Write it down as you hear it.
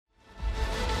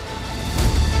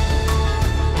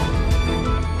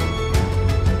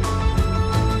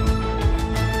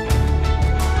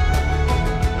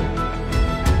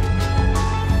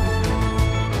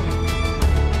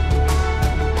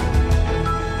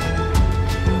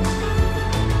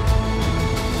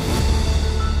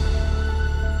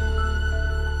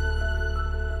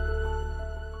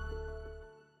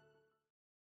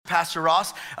Pastor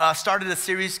Ross, started a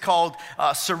series called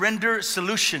Surrender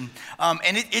Solution.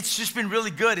 And it's just been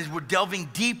really good as we're delving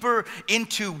deeper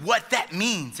into what that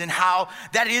means and how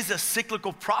that is a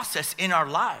cyclical process in our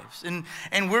lives. And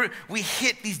we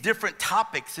hit these different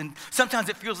topics, and sometimes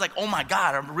it feels like, oh my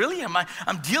God,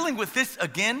 I'm dealing with this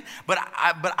again? But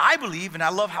I believe, and I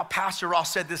love how Pastor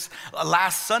Ross said this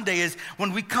last Sunday, is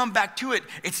when we come back to it,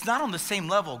 it's not on the same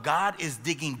level. God is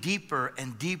digging deeper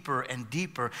and deeper and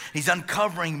deeper. He's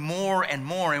uncovering more and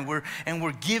more, and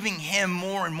we're giving him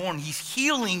more and more, and he's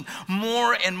healing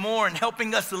more and more and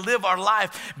helping us to live our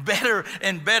life better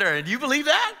and better. Do you believe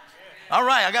that? All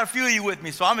right, I got a few of you with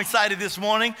me, so I'm excited this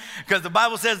morning because the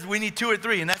Bible says we need 2 or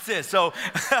 3, and that's it. So,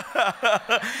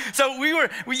 we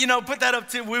put that up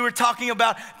to, we were talking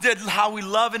about how we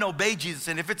love and obey Jesus,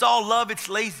 and if it's all love, it's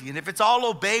lazy, and if it's all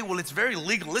obey, well, it's very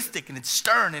legalistic, and it's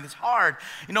stern, and it's hard,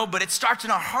 but it starts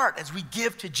in our heart as we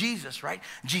give to Jesus, right?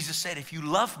 Jesus said, if you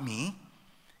love me,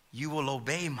 you will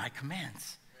obey my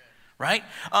commands. Right?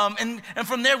 And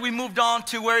from there we moved on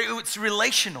to where it's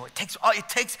relational. It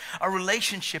takes a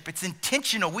relationship. It's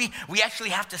intentional. We actually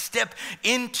have to step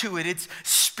into it. It's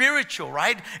spiritual,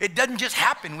 right? It doesn't just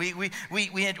happen.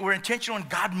 We're intentional, and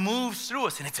God moves through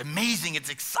us, and it's amazing. It's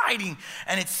exciting,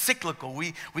 and it's cyclical.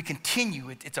 We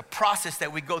continue. It's a process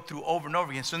that we go through over and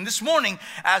over again. So this morning,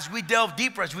 as we delve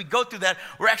deeper, as we go through that,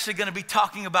 we're actually going to be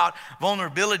talking about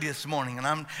vulnerability this morning.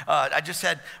 And I just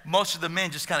had most of the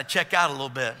men just kind of check out a little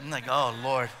bit. I'm like, oh,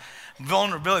 Lord,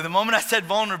 vulnerability. The moment I said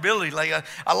vulnerability,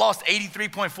 I lost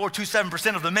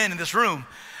 83.427% of the men in this room.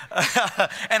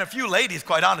 And a few ladies,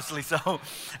 quite honestly. So,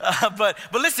 but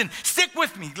listen, stick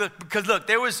with me, because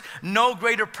there was no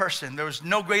greater person, there was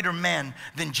no greater man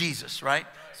than Jesus, right?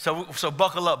 So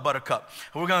buckle up, Buttercup.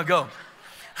 We're gonna go.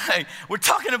 Hey, we're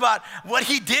talking about what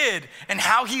he did and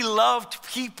how he loved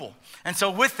people. And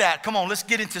so with that, come on, let's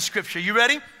get into scripture. You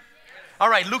ready? All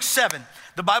right, Luke 7.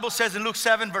 The Bible says in Luke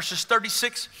 7, verses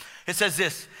 36, it says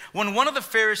this: when one of the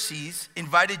Pharisees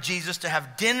invited Jesus to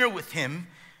have dinner with him,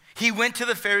 he went to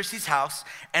the Pharisee's house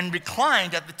and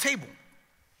reclined at the table.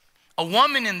 A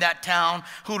woman in that town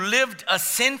who lived a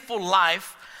sinful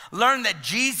life learned that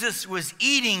Jesus was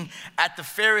eating at the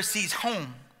Pharisee's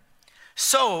home.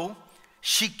 So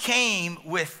she came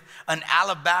with an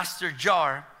alabaster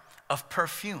jar of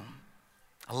perfume.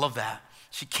 I love that.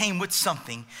 She came with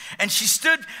something, and she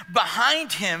stood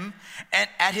behind him and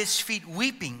at his feet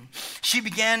weeping. She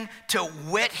began to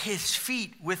wet his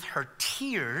feet with her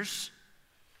tears.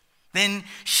 Then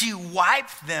she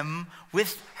wiped them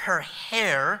with her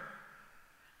hair,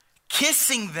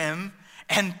 kissing them,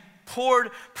 and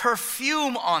poured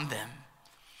perfume on them.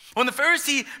 When the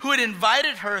Pharisee who had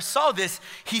invited her saw this,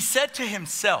 he said to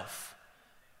himself,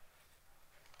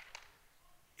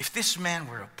 if this man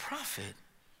were a prophet,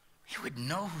 he would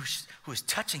know who is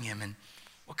touching him and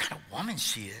what kind of woman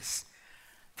she is.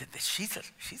 That she's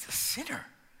a sinner.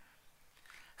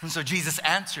 And so Jesus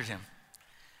answered him,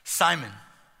 Simon,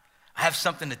 I have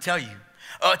something to tell you.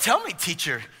 Tell me,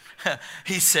 teacher,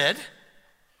 he said.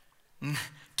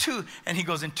 And he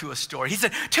goes into a story. He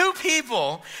said, 2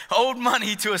 people owed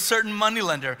money to a certain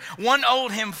moneylender. One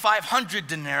owed him 500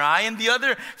 denarii and the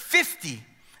other 50.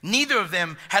 Neither of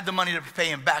them had the money to pay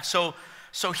him back.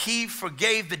 So he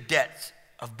forgave the debt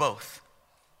of both.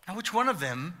 Now, which one of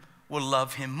them will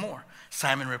love him more?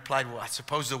 Simon replied, well, I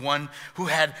suppose the one who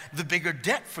had the bigger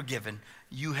debt forgiven.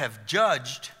 You have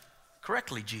judged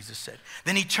correctly, Jesus said.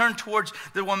 Then he turned towards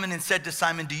the woman and said to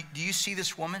Simon, do you see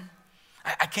this woman?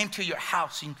 I came to your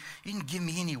house and you didn't give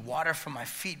me any water for my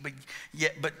feet,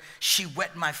 but she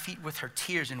wet my feet with her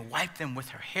tears and wiped them with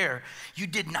her hair. You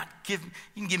didn't give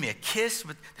me a kiss,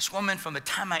 but this woman from the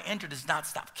time I entered does not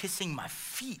stop kissing my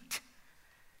feet.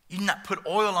 You did not put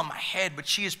oil on my head, but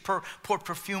she has poured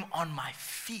perfume on my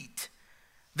feet.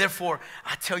 Therefore,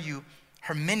 I tell you,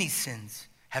 her many sins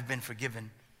have been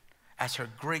forgiven, as her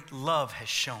great love has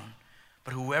shown.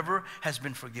 But whoever has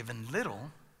been forgiven little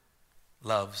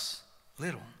loves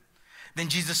little. Then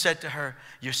Jesus said to her,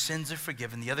 your sins are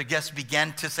forgiven. The other guests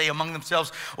began to say among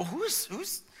themselves, well, who is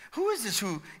this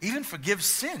who even forgives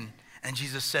sin? And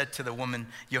Jesus said to the woman,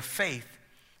 your faith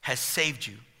has saved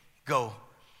you. Go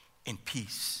in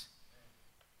peace.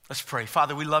 Let's pray.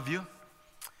 Father, we love you.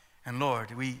 And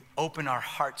Lord, we open our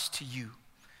hearts to you.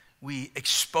 We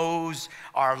expose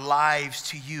our lives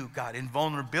to you, God. In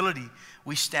vulnerability,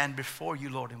 we stand before you,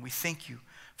 Lord, and we thank you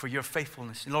for your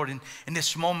faithfulness. And Lord, in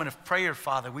this moment of prayer,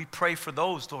 Father, we pray for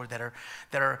those, Lord, that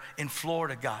are in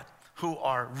Florida, God, who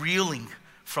are reeling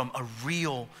from a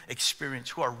real experience,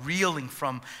 who are reeling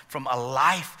from a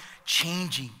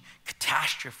life-changing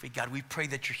catastrophe. God, we pray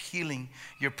that your healing,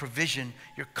 your provision,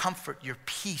 your comfort, your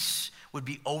peace would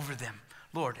be over them,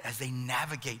 Lord, as they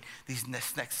navigate these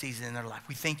next season in their life.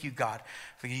 We thank you, God,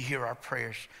 for you hear our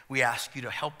prayers. We ask you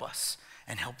to help us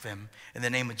and help them in the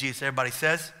name of Jesus. Everybody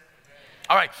says?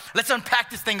 All right, let's unpack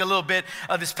this thing a little bit,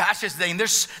 this passage today. And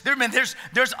there's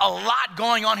a lot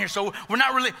going on here, so we're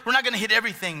not going to hit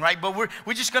everything, right? But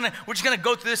we're just gonna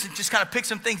go through this and just kind of pick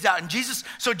some things out. And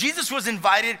Jesus was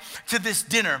invited to this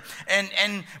dinner,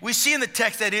 and we see in the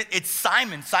text that it's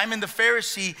Simon the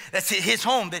Pharisee. That's his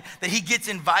home that he gets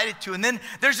invited to. And then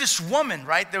there's this woman,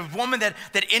 right? The woman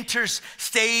that enters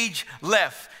stage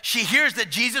left. She hears that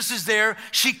Jesus is there.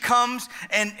 She comes,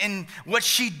 and what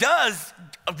she does,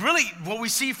 really what we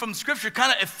see from Scripture,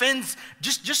 kind of offends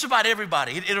just about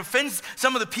everybody. It offends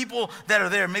some of the people that are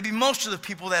there, maybe most of the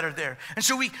people that are there. And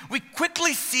so we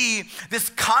quickly see this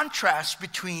contrast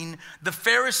between the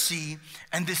Pharisee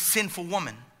and this sinful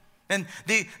woman. And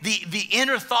the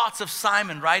inner thoughts of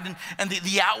Simon, right? And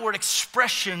the outward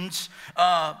expressions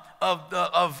of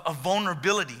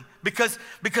vulnerability.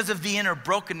 Because of the inner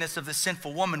brokenness of the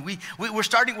sinful woman. We're going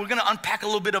to unpack a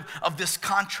little bit of this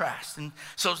contrast. And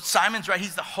so Simon's right,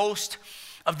 he's the host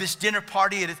of this dinner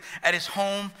party at his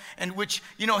home, in which,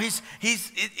 he's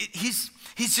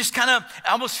just kind of,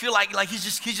 I almost feel like he's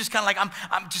just kind of like,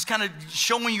 I'm just kind of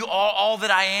showing you all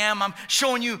that I am. I'm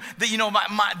showing you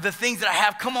that, the things that I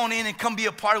have. Come on in and come be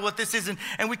a part of what this is.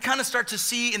 And we kind of start to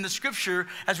see in the Scripture,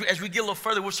 as we get a little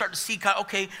further, we'll start to see,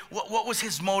 okay, what was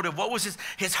his motive? What was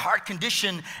his heart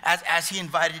condition as he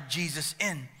invited Jesus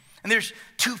in? And there's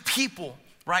two people,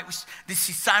 right? We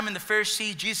see Simon the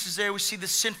Pharisee, Jesus is there. We see the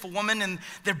sinful woman, and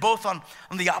they're both on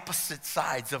the opposite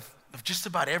sides of just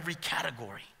about every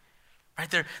category. Right?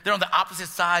 They're on the opposite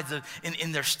sides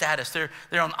in their status. They're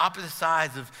on opposite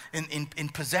sides in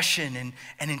possession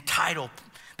and in title.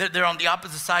 They're on the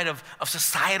opposite side of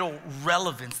societal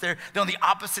relevance. They're on the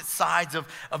opposite sides of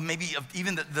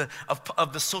even the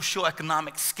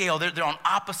socioeconomic scale. They're on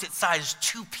opposite sides.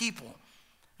 Two people.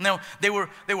 Now they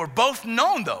were both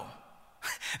known though,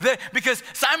 because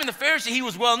Simon the Pharisee, he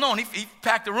was well known. He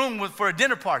packed a room for a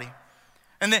dinner party.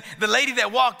 And the lady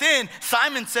that walked in,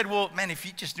 Simon said, "Well, man, if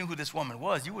you just knew who this woman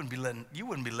was, you wouldn't be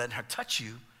letting her touch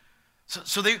you."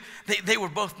 So they were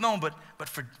both known, but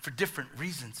for different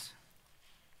reasons.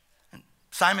 And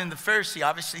Simon the Pharisee,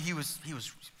 obviously, he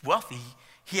was wealthy.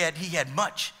 He had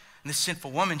much. And this sinful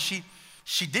woman, she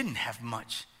didn't have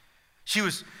much. She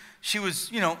was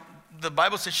the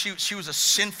Bible says she was a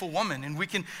sinful woman, and we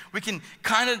can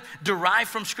kind of derive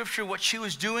from Scripture what she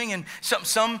was doing. And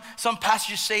some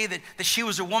passages say that she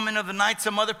was a woman of the night.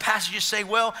 Some other passages say,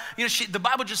 well, the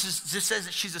Bible just says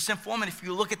that she's a sinful woman. If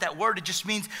you look at that word, it just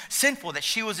means sinful, that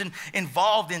she was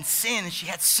involved in sin, and she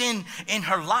had sin in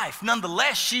her life.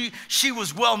 Nonetheless, she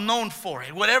was well known for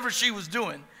it. Whatever she was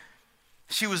doing,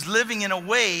 she was living in a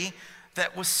way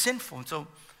that was sinful. And so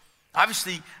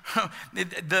obviously,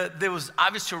 there was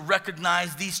obvious to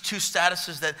recognize these two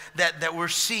statuses that we're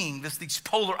seeing, these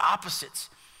polar opposites.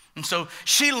 And so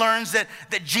she learns that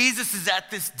Jesus is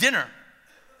at this dinner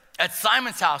at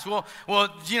Simon's house. Well,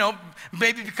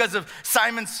 maybe because of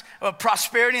Simon's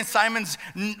prosperity and Simon's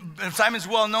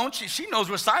well known, she knows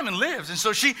where Simon lives, and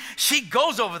so she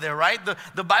goes over there. Right?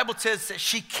 The Bible says that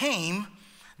she came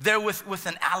there with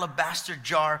an alabaster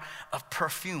jar of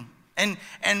perfume. And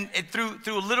through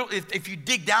a little, if you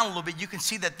dig down a little bit, you can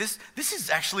see that this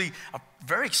is actually a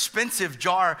very expensive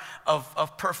jar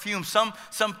of perfume. Some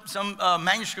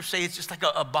manuscripts say it's just like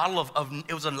a bottle of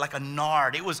it was like a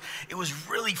nard. It was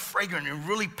really fragrant and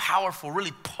really powerful,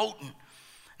 really potent.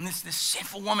 And this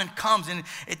sinful woman comes, and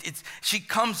she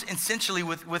comes essentially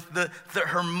with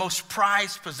her most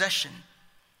prized possession.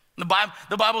 The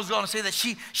Bible is going to say that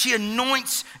she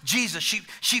anoints Jesus.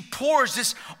 She pours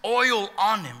this oil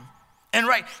on him. And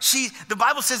right, the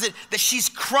Bible says that she's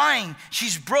crying,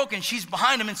 she's broken, she's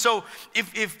behind him. And so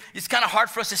if it's kind of hard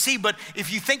for us to see, but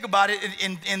if you think about it,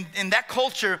 in that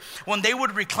culture, when they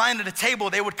would recline at a table,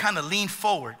 they would kind of lean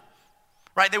forward.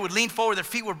 Right? They would lean forward, their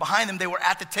feet were behind them, they were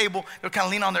at the table, they would kind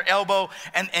of lean on their elbow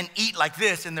and eat like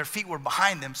this, and their feet were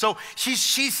behind them. So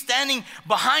she's standing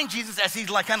behind Jesus as he's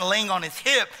like kind of laying on his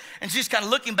hip, and she's kind of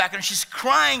looking back, and she's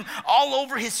crying all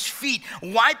over his feet,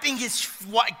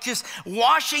 just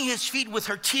washing his feet with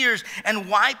her tears and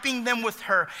wiping them with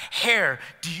her hair.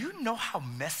 Do you know how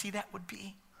messy that would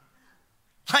be?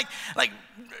 Like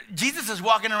Jesus is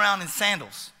walking around in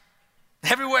sandals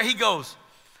everywhere he goes.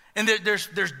 And there's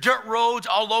dirt roads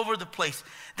all over the place.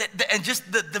 And just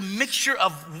the mixture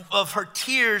of her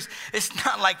tears, it's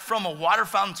not like from a water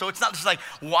fountain. So it's not just like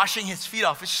washing his feet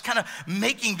off. It's just kind of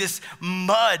making this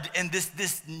mud and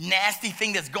this nasty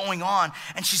thing that's going on.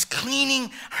 And she's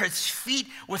cleaning his feet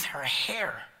with her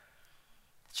hair.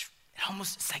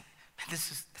 it's like, man,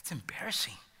 that's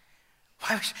embarrassing.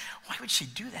 Why would she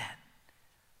do that?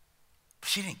 But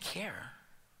she didn't care.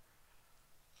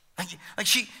 Like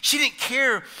she didn't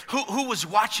care who was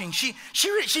watching. She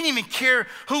didn't even care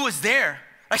who was there.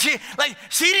 She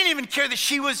didn't even care that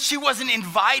she wasn't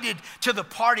invited to the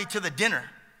party, to the dinner.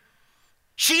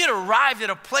 She had arrived at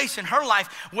a place in her life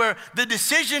where the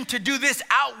decision to do this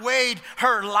outweighed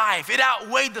her life. It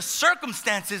outweighed the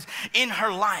circumstances in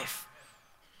her life.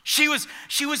 She was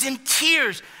in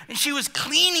tears, and she was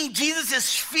cleaning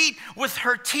Jesus' feet with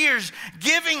her tears,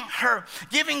 giving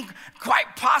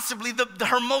quite possibly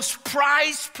her most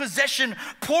prized possession,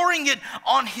 pouring it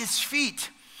on his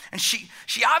feet. And she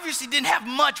obviously didn't have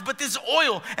much but this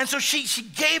oil, and so she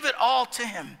gave it all to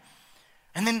him.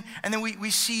 And then we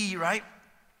see, right?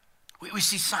 We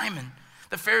see Simon,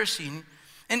 the Pharisee,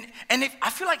 and I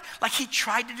feel like he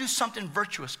tried to do something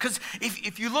virtuous, because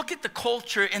if you look at the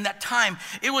culture in that time,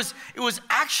 it was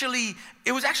actually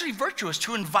virtuous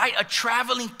to invite a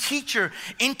traveling teacher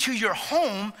into your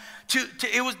home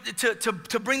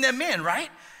to bring them in, right?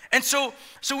 And so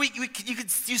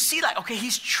you see, like, okay,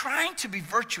 he's trying to be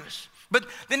virtuous, but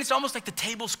then it's almost like the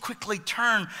tables quickly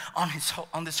turn on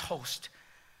this host,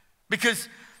 because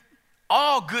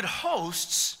all good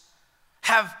hosts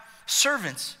have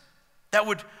servants that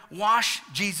would wash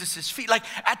Jesus' feet. Like,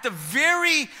 at the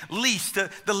very least,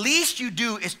 the least you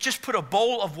do is just put a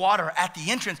bowl of water at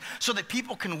the entrance so that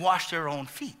people can wash their own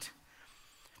feet.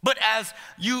 But as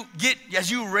you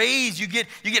raise, you get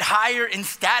higher in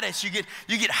status, you get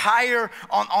higher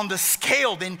on the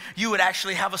scale, then you would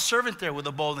actually have a servant there with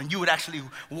a bowl, and you would actually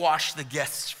wash the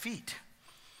guests' feet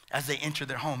as they enter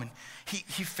their home. And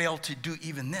he failed to do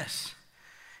even this.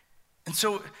 And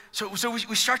so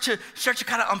we start to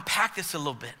kind of unpack this a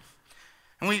little bit.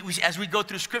 And we as we go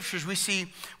through scriptures, we see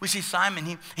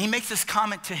Simon, he makes this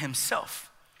comment to himself.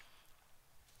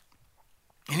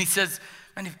 And he says,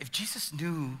 man, if Jesus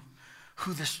knew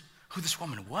who this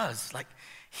woman was,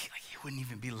 he wouldn't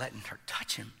even be letting her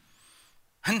touch him.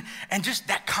 And just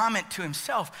that comment to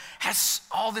himself has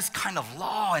all this kind of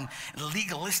law and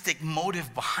legalistic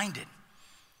motive behind it.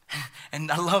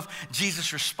 And I love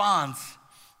Jesus responds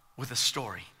with a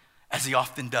story, as he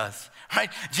often does, right?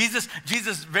 Jesus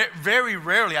very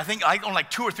rarely, I think on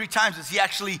like 2 or 3 times, does he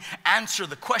actually answer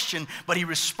the question, but he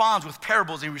responds with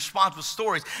parables, he responds with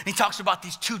stories. And he talks about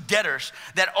these 2 debtors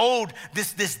that owed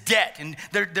this debt, and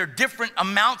they're different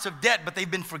amounts of debt, but they've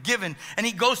been forgiven. And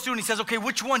he goes through and he says, okay,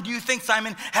 which one do you think,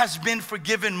 Simon, has been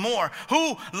forgiven more?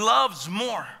 Who loves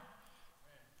more,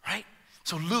 right?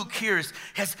 So Luke here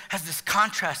has this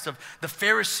contrast of the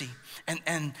Pharisee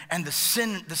and the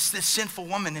sinful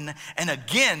woman. And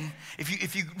again,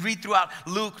 if you read throughout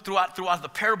Luke, throughout the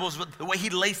parables, the way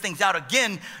he lays things out,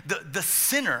 again, the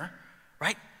sinner,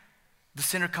 right? The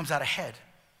sinner comes out ahead.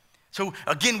 So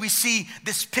again, we see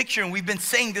this picture, and we've been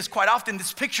saying this quite often,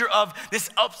 this picture of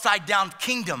this upside down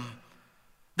kingdom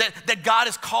that God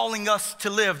is calling us to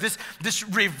live, this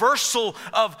reversal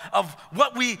of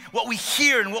what we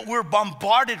hear and what we're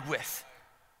bombarded with.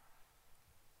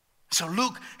 So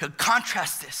Luke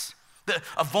contrasts this,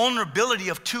 a vulnerability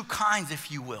of 2 kinds, if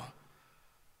you will.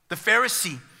 The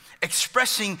Pharisee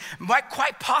expressing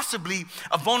quite possibly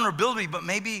a vulnerability, but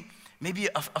maybe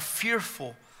a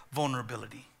fearful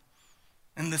vulnerability.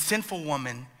 And the sinful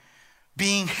woman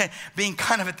being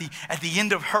kind of at the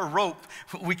end of her rope,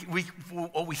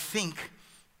 what we think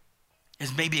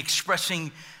is maybe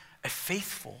expressing a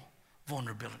faithful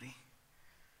vulnerability.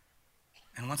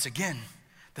 And once again,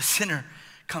 the sinner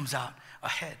comes out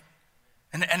ahead.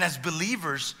 And as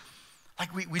believers,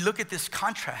 like we look at this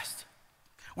contrast.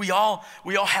 We all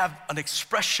have an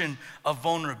expression of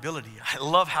vulnerability. I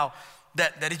love how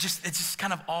that it's just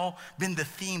kind of all been the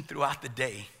theme throughout the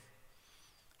day.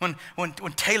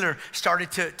 When Taylor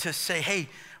started to say, hey,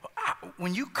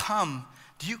 when you come,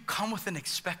 do you come with an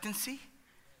expectancy?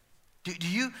 Do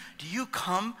you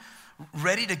come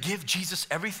ready to give Jesus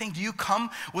everything? Do you come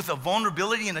with a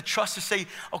vulnerability and a trust to say,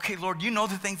 okay, Lord, you know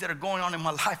the things that are going on in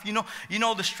my life. You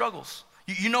know the struggles.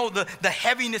 You know the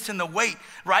heaviness and the weight,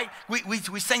 right?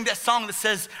 We sang that song that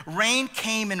says, rain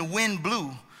came and wind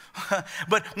blew.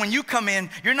 But when you come in,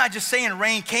 you're not just saying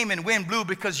rain came and wind blew,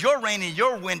 because your rain and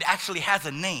your wind actually has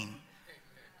a name.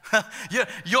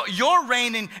 Your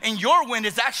rain and your wind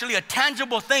is actually a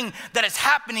tangible thing that is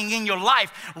happening in your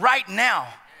life right now.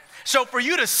 So for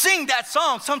you to sing that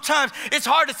song, sometimes it's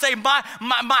hard to say,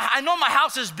 I know my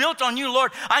house is built on you,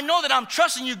 Lord. I know that I'm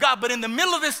trusting you, God, but in the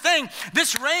middle of this thing,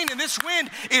 this rain and this wind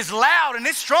is loud and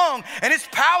it's strong and it's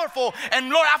powerful. And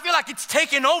Lord, I feel like it's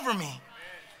taking over me.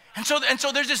 And so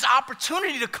there's this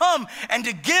opportunity to come and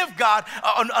to give God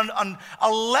a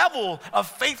level of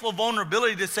faithful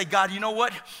vulnerability to say, God, you know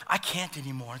what? I can't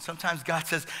anymore. And sometimes God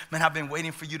says, man, I've been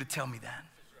waiting for you to tell me that.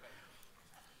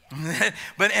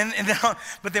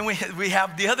 but then we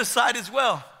have the other side as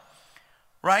well,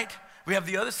 right? We have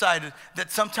the other side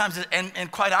that sometimes,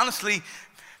 and quite honestly,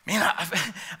 man,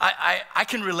 I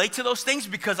can relate to those things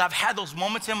because I've had those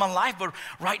moments in my life. But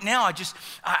right now,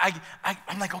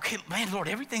 I'm like, okay, man, Lord,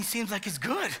 everything seems like it's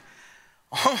good.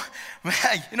 Oh, man,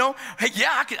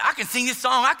 yeah, I can sing this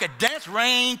song. I could dance.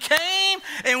 Rain came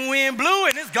and wind blew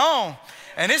and it's gone.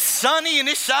 And it's sunny and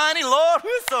it's shiny. Lord,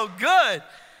 we're so good,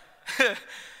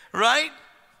 right?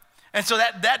 And so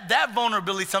that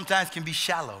vulnerability sometimes can be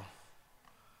shallow.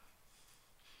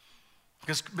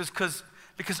 Because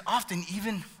often,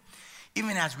 even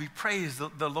as we praise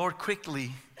the Lord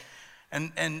quickly,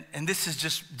 and this is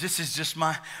just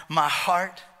my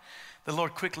heart, the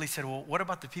Lord quickly said, well, what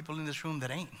about the people in this room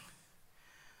that ain't?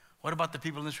 What about the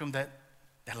people in this room that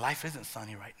life isn't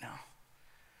sunny right now?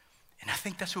 And I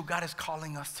think that's who God is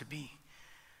calling us to be.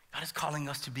 God is calling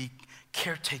us to be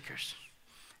caretakers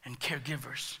and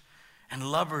caregivers and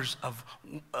lovers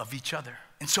of each other.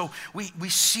 And so we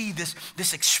see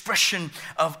this expression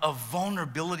of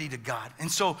vulnerability to God.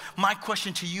 And so my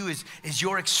question to you is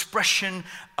your expression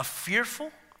of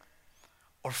fearful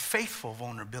or faithful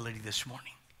vulnerability this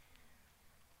morning?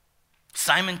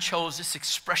 Simon chose this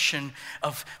expression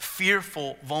of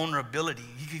fearful vulnerability.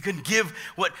 He couldn't give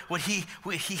what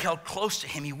he held close to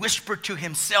him. He whispered to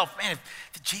himself, man,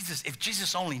 if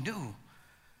Jesus only knew.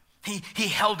 He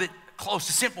held it close.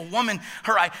 The simple woman,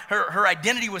 her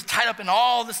identity was tied up in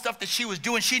all the stuff that she was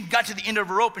doing. She got to the end of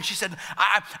her rope and she said,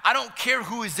 I don't care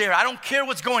who is there. I don't care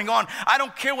what's going on. I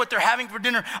don't care what they're having for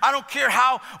dinner. I don't care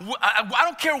I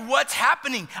don't care what's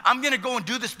happening. I'm gonna go and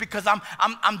do this because I'm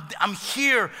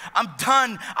here. I'm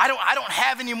done. I don't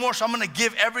have any more, so I'm gonna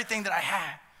give everything that I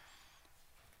have.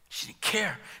 She didn't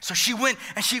care. So she went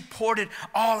and she poured it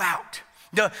all out.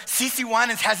 CeCe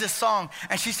Winans has this song,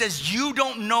 and she says, you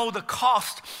don't know the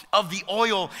cost of the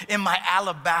oil in my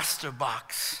alabaster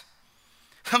box.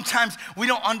 Sometimes we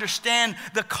don't understand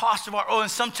the cost of our oil, and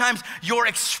sometimes your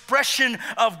expression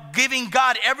of giving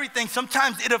God everything,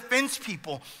 sometimes it offends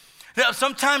people.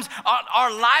 Sometimes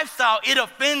our lifestyle, it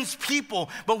offends people,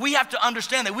 but we have to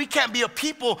understand that we can't be a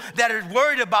people that are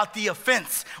worried about the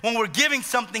offense when we're giving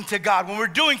something to God, when we're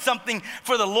doing something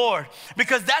for the Lord,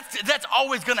 because that's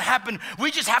always gonna happen.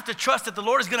 We just have to trust that the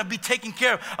Lord is gonna be taking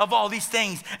care of all these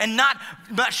things and not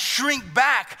shrink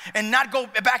back and not go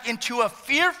back into a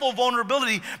fearful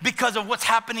vulnerability because of what's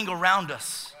happening around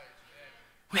us.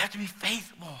 We have to be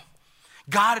faithful.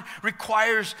 God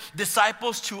requires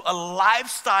disciples to a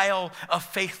lifestyle of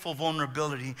faithful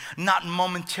vulnerability, not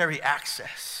momentary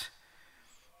access.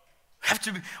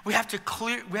 We have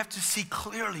to see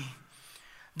clearly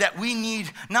that we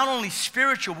need not only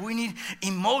spiritual, but we need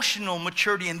emotional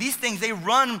maturity. And these things, they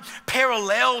run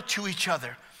parallel to each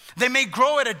other. They may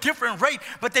grow at a different rate,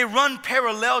 but they run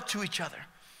parallel to each other.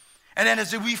 And then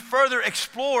as we further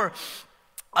explore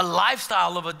a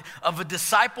lifestyle of a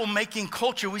disciple-making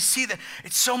culture, we see that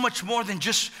it's so much more than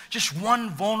just one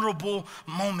vulnerable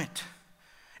moment.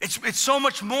 It's so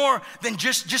much more than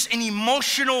just an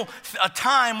emotional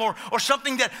time or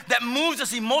something that moves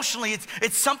us emotionally.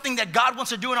 It's something that God wants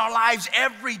to do in our lives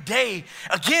every day.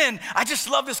 Again, I just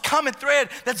love this common thread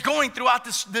that's going throughout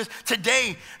this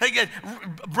today.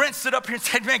 Brent stood up here and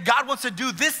said, man, God wants to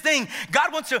do this thing.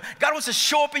 God wants to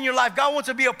show up in your life. God wants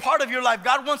to be a part of your life.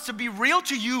 God wants to be real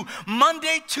to you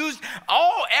Monday, Tuesday,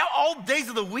 all days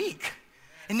of the week,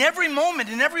 in every moment,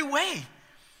 in every way,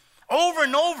 over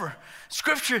and over.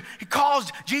 Scripture,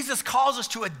 Jesus calls us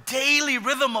to a daily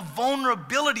rhythm of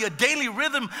vulnerability, a daily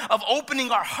rhythm of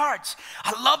opening our hearts.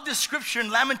 I love this scripture in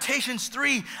Lamentations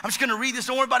 3. I'm just gonna read this,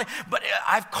 don't worry about it.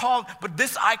 But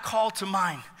this I call to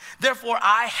mind. Therefore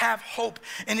I have hope,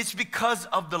 and it's because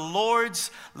of the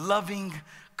Lord's loving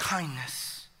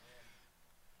kindness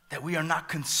that we are not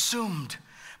consumed,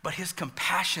 but his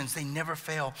compassions, they never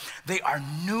fail. They are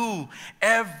new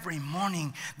every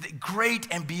morning. Great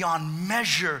and beyond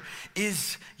measure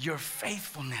is your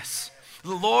faithfulness.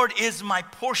 The Lord is my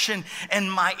portion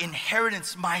and my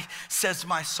inheritance, says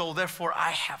my soul. Therefore,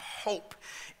 I have hope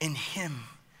in him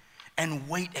and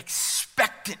wait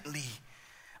expectantly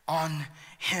on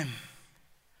him.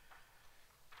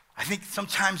 I think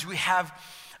sometimes we have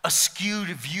a skewed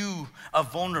view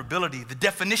of vulnerability. The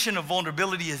definition of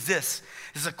vulnerability is this: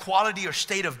 is a quality or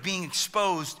state of being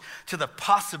exposed to the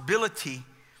possibility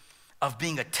of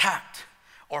being attacked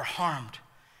or harmed,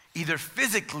 either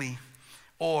physically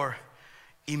or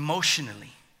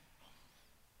emotionally.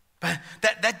 But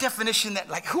that definition, that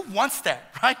like, who wants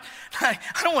that, right? I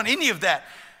don't want any of that.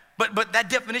 But that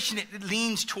definition, it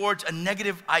leans towards a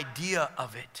negative idea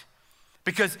of it.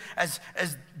 Because as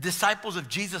disciples of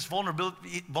Jesus,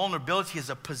 vulnerability is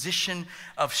a position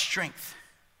of strength.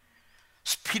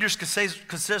 Peter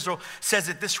Scazzero says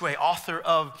it this way, author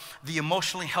of The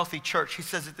Emotionally Healthy Church. He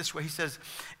says it this way. He says,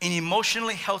 in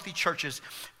emotionally healthy churches,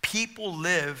 people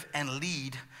live and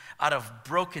lead out of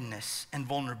brokenness and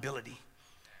vulnerability.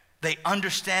 They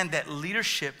understand that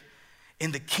leadership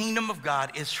in the kingdom of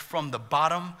God is from the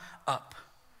bottom up.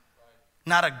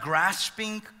 Not a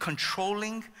grasping,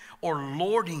 controlling, or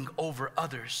lording over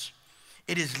others.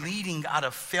 It is leading out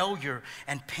of failure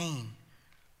and pain,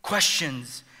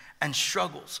 questions and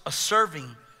struggles, a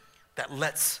serving that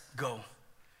lets go.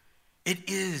 It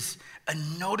is a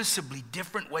noticeably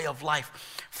different way of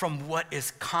life from what is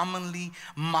commonly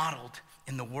modeled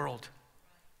in the world,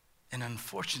 and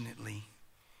unfortunately,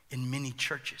 in many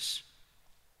churches.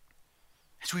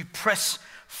 As we press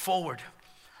forward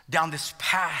down this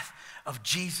path of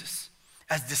Jesus,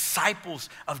 as disciples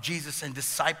of Jesus and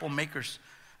disciple makers,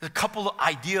 there's a couple of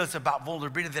ideas about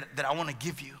vulnerability that I want to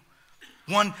give you.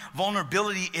 One,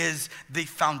 vulnerability is the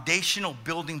foundational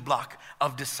building block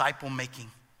of disciple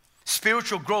making.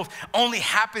 Spiritual growth only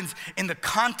happens in the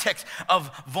context of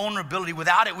vulnerability.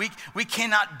 Without it, we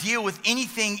cannot deal with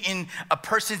anything in a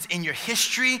person's, in your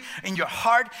history, in your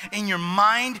heart, in your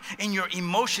mind, in your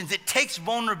emotions. It takes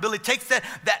vulnerability. It takes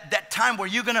that time where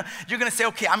you're gonna say,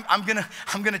 okay, I'm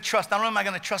gonna trust. Not only am I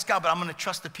gonna trust God, but I'm gonna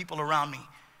trust the people around me.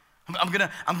 I'm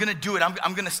gonna do it.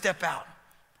 I'm gonna step out.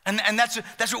 And that's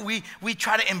what we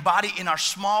try to embody in our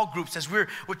small groups as we're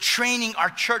training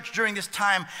our church during this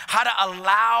time, how to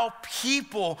allow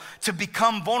people to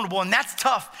become vulnerable. And that's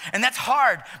tough and that's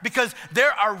hard because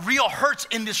there are real hurts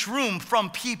in this room from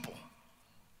people.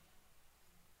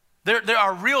 There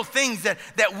are real things that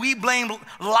we blame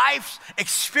life's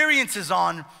experiences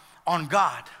on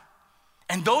God.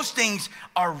 And those things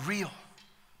are real.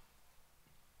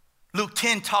 Luke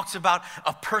 10 talks about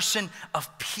a person of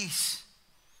peace.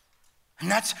 And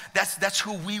that's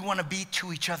who we want to be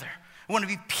to each other. We want to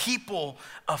be people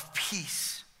of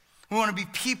peace. We want to be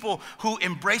people who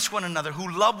embrace one another,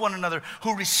 who love one another,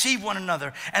 who receive one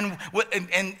another. And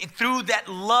through that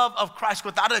love of Christ,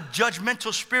 without a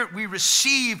judgmental spirit, we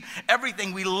receive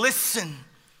everything. We listen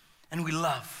and we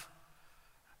love.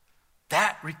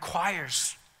 That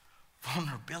requires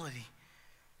vulnerability.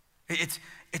 It's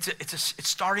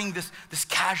starting this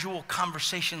casual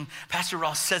conversation. Pastor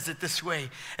Ross says it this way,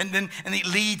 and it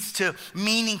leads to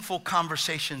meaningful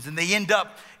conversations, and they end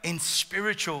up in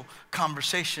spiritual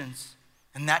conversations,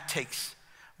 and that takes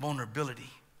vulnerability.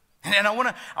 And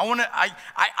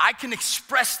I can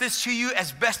express this to you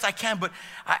as best I can, but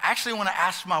I actually want to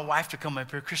ask my wife to come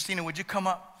up here. Christina, would you come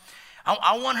up?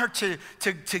 I want her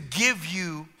to give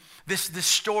you this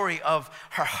story of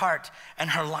her heart and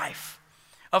her life,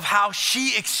 of how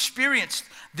she experienced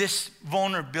this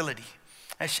vulnerability.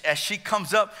 As she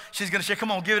comes up, she's gonna share. Come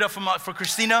on, give it up for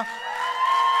Christina.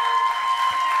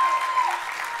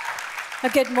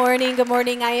 Good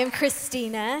morning. I am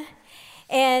Christina.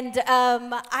 And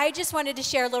I just wanted to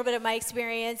share a little bit of my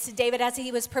experience. David, as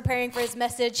he was preparing for his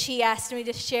message, he asked me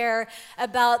to share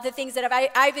about the things that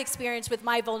I've experienced with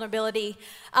my vulnerability.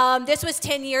 This was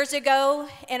 10 years ago,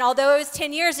 and although it was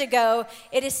 10 years ago,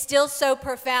 it is still so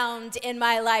profound in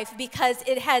my life because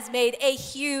it has made a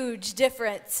huge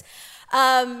difference.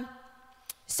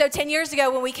 So 10 years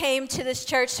ago, when we came to this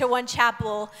church, to One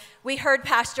Chapel, we heard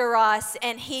Pastor Ross,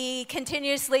 and he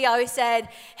continuously always said,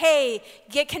 hey,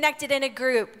 get connected in a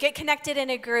group, get connected in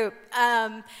a group.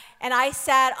 And I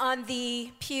sat on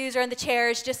the pews or in the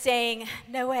chairs just saying,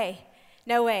 no way.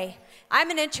 I'm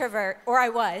an introvert, or I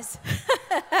was.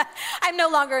 I'm no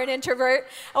longer an introvert,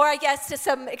 or I guess to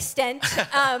some extent.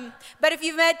 But if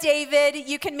you've met David,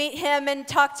 you can meet him and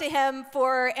talk to him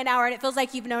for an hour, and it feels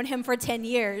like you've known him for 10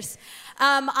 years.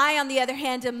 I, on the other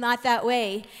hand, am not that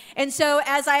way. And so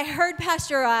as I heard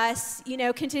Pastor Ross,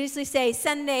 continuously say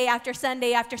Sunday after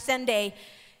Sunday after Sunday,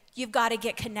 you've got to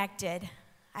get connected.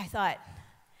 I thought,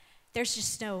 there's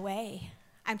just no way.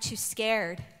 I'm too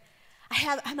scared.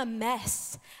 I'm a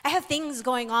mess. I have things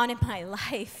going on in my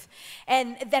life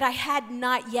and that I had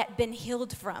not yet been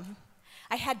healed from.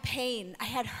 I had pain. I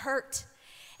had hurt.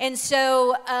 And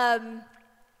so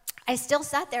I still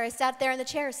sat there. I sat there in the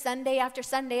chair Sunday after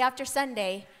Sunday after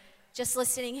Sunday, just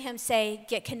listening to him say,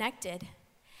 get connected.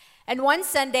 And one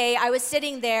Sunday, I was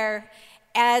sitting there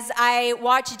as I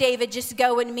watched David just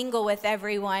go and mingle with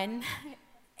everyone.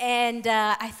 And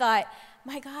I thought,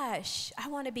 my gosh, I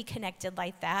want to be connected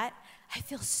like that. I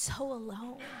feel so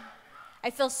alone.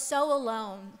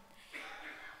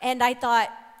 And I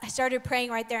started praying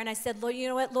right there, and I said, Lord, you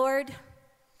know what, Lord?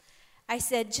 I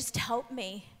said, just help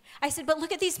me. I said, but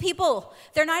look at these people.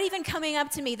 They're not even coming up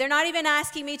to me. They're not even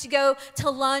asking me to go to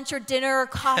lunch or dinner or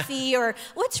coffee or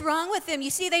what's wrong with them? You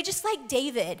see, they just like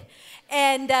David.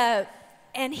 And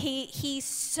he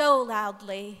so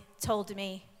loudly told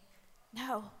me,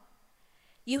 no,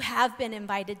 you have been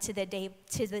invited to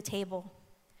the table.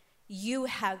 You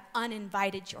have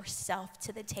uninvited yourself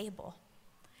to the table.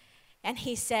 And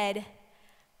he said,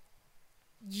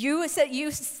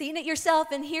 you've seen it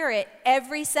yourself and hear it.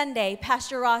 Every Sunday,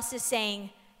 Pastor Ross is saying,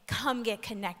 come get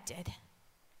connected.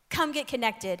 Come get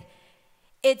connected.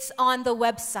 It's on the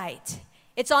website.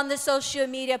 It's on the social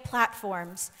media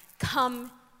platforms.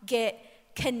 Come get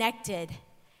connected.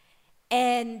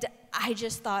 And I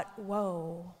just thought,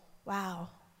 whoa, wow.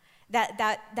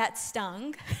 That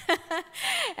stung.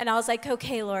 And I was like,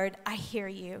 okay, Lord, I hear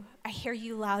you. I hear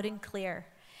you loud and clear.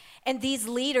 And these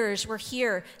leaders were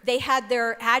here. They had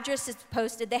their addresses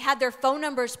posted. They had their phone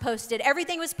numbers posted.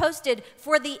 Everything was posted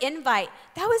for the invite.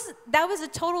 That was a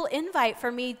total invite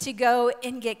for me to go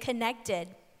and get connected.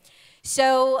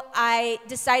 So I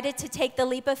decided to take the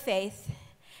leap of faith.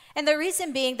 And the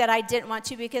reason being that I didn't want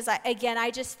to, because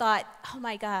I just thought, oh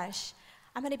my gosh,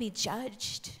 I'm going to be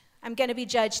judged. I'm going to be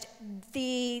judged.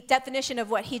 The definition of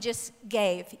what he just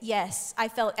gave, yes, I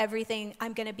felt everything.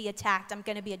 I'm going to be attacked. I'm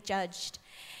going to be judged.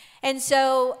 And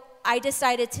so I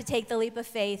decided to take the leap of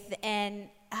faith and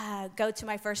go to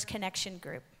my first connection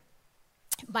group,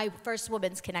 my first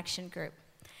women's connection group.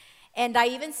 And I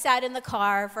even sat in the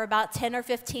car for about 10 or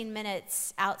 15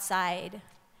 minutes outside.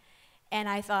 And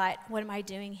I thought, what am I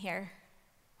doing here?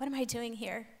 What am I doing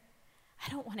here? I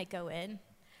don't want to go in.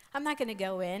 I'm not going to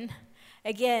go in.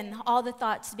 Again, all the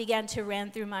thoughts began to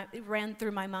ran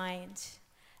through my mind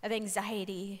of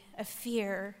anxiety, of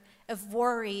fear, of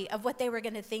worry, of what they were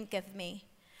going to think of me,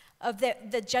 of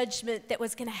the judgment that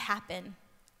was going to happen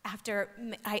after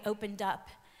I opened up,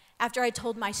 after I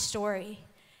told my story.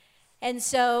 And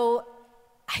so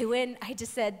I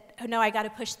just said, oh no, I got to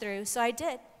push through. So I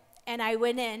did. And I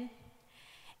went in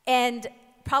and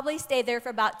probably stayed there for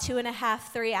about 2.5,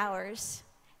 3 hours.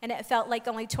 And it felt like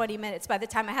only 20 minutes by the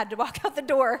time I had to walk out the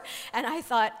door. And I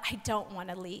thought, I don't want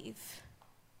to leave.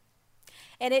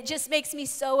 And it just makes me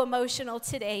so emotional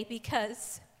today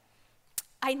because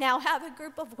I now have a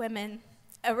group of women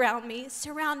around me,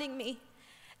 surrounding me,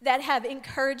 that have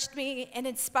encouraged me and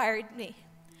inspired me.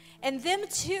 And them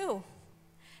too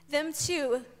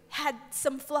had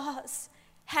some flaws,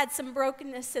 had some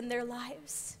brokenness in their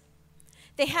lives.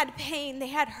 They had pain, they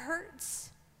had hurts.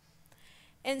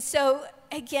 And so,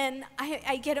 again,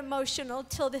 I get emotional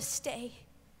till this day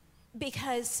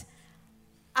because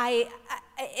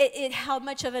how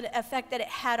much of an effect that it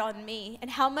had on me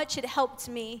and how much it helped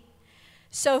me.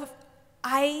 So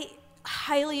I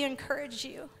highly encourage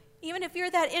you, even if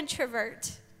you're that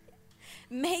introvert,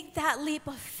 make that leap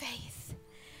of faith.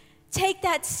 Take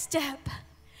that step.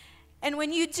 And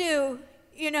when you do,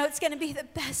 it's going to be the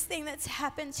best thing that's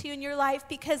happened to you in your life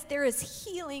because there is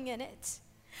healing in it.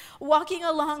 Walking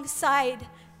alongside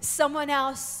someone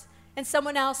else and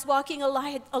someone else walking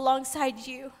alongside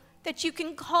you that you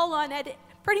can call on at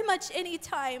pretty much any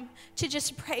time to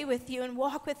just pray with you and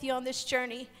walk with you on this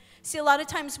journey. See, a lot of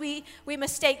times we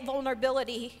mistake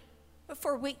vulnerability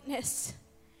for weakness.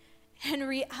 In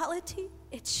reality,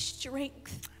 it's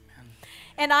strength. Amen.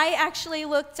 And I actually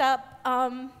looked up,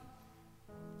 I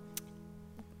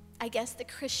guess, the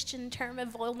Christian term of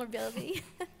vulnerability.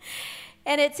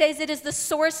 And it says it is the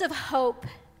source of hope,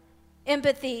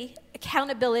 empathy,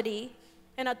 accountability,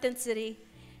 and authenticity.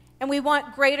 And we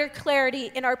want greater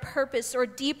clarity in our purpose or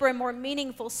deeper and more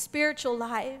meaningful spiritual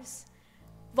lives.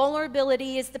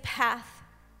 Vulnerability is the path.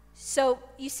 So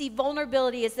you see,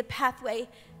 vulnerability is the pathway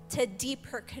to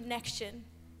deeper connection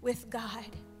with God.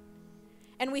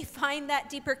 And we find that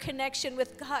deeper connection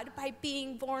with God by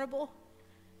being vulnerable,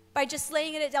 by just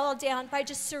laying it all down, by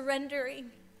just surrendering.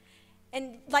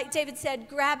 And like David said,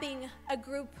 grabbing a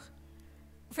group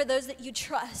for those that you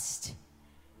trust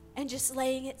and just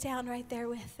laying it down right there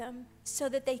with them so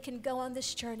that they can go on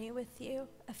this journey with you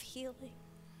of healing.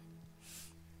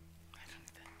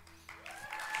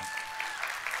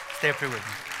 Stay up here with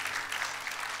me.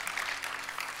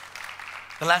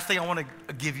 The last thing I want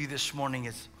to give you this morning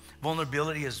is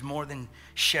vulnerability is more than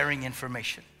sharing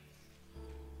information.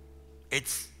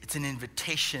 It's an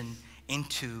invitation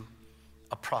into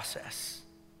a process.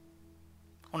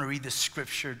 I want to read this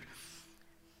scripture.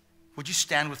 Would you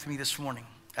stand with me this morning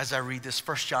as I read this?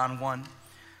 1 John 1.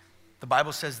 The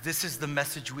Bible says, this is the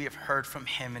message we have heard from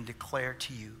him and declare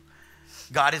to you.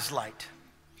 God is light.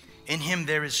 In him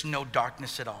there is no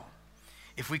darkness at all.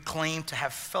 If we claim to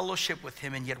have fellowship with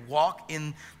him and yet walk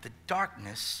in the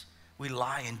darkness, we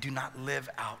lie and do not live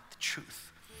out the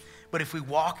truth. But if we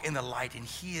walk in the light and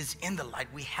he is in the light,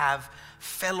 we have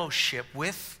fellowship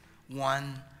with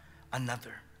one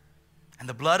another. And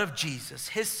the blood of Jesus,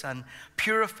 his son,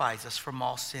 purifies us from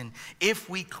all sin. If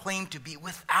we claim to be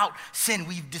without sin,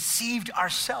 we've deceived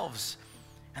ourselves,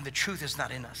 and the truth is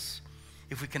not in us.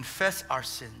 If we confess our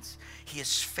sins, he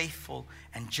is faithful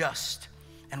and just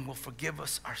and will forgive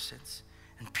us our sins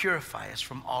and purify us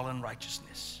from all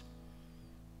unrighteousness.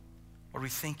 Lord, we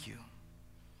thank you.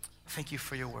 Thank you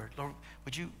for your word. Lord,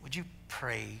 would you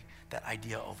pray that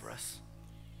idea over us?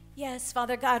 Yes,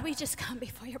 Father God, we just come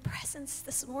before your presence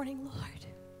this morning, Lord.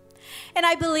 And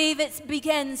I believe it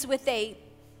begins with a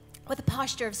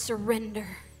posture of surrender.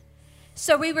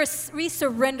 So we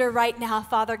surrender right now,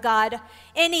 Father God,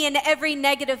 any and every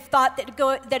negative thought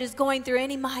that is going through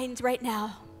any minds right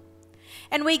now.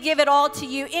 And we give it all to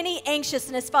you. Any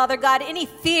anxiousness, Father God, any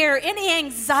fear, any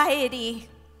anxiety,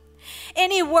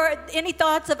 any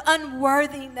thoughts of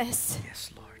unworthiness. Yes,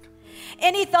 Lord.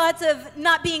 Any thoughts of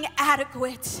not being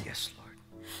adequate. Yes, Lord.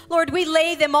 Lord, we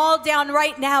lay them all down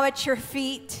right now at your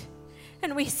feet.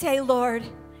 And we say, Lord,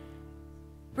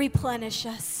 replenish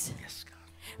us. Yes, God.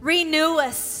 Renew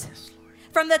us. Yes, Lord.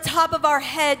 From the top of our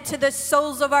head to the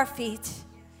soles of our feet.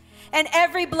 And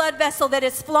every blood vessel that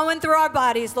is flowing through our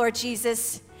bodies, Lord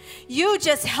Jesus, you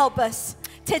just help us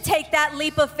to take that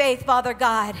leap of faith, Father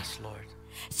God. Yes, Lord.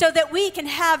 So that we can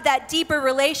have that deeper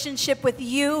relationship with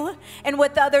you and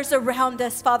with others around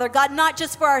us, Father God, not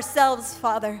just for ourselves,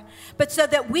 Father, but so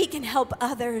that we can help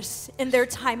others in their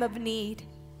time of need.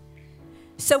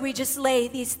 So we just lay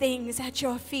these things at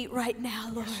your feet right now,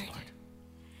 Lord. Yes, Lord.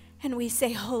 And we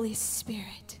say, Holy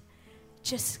Spirit,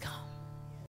 just come.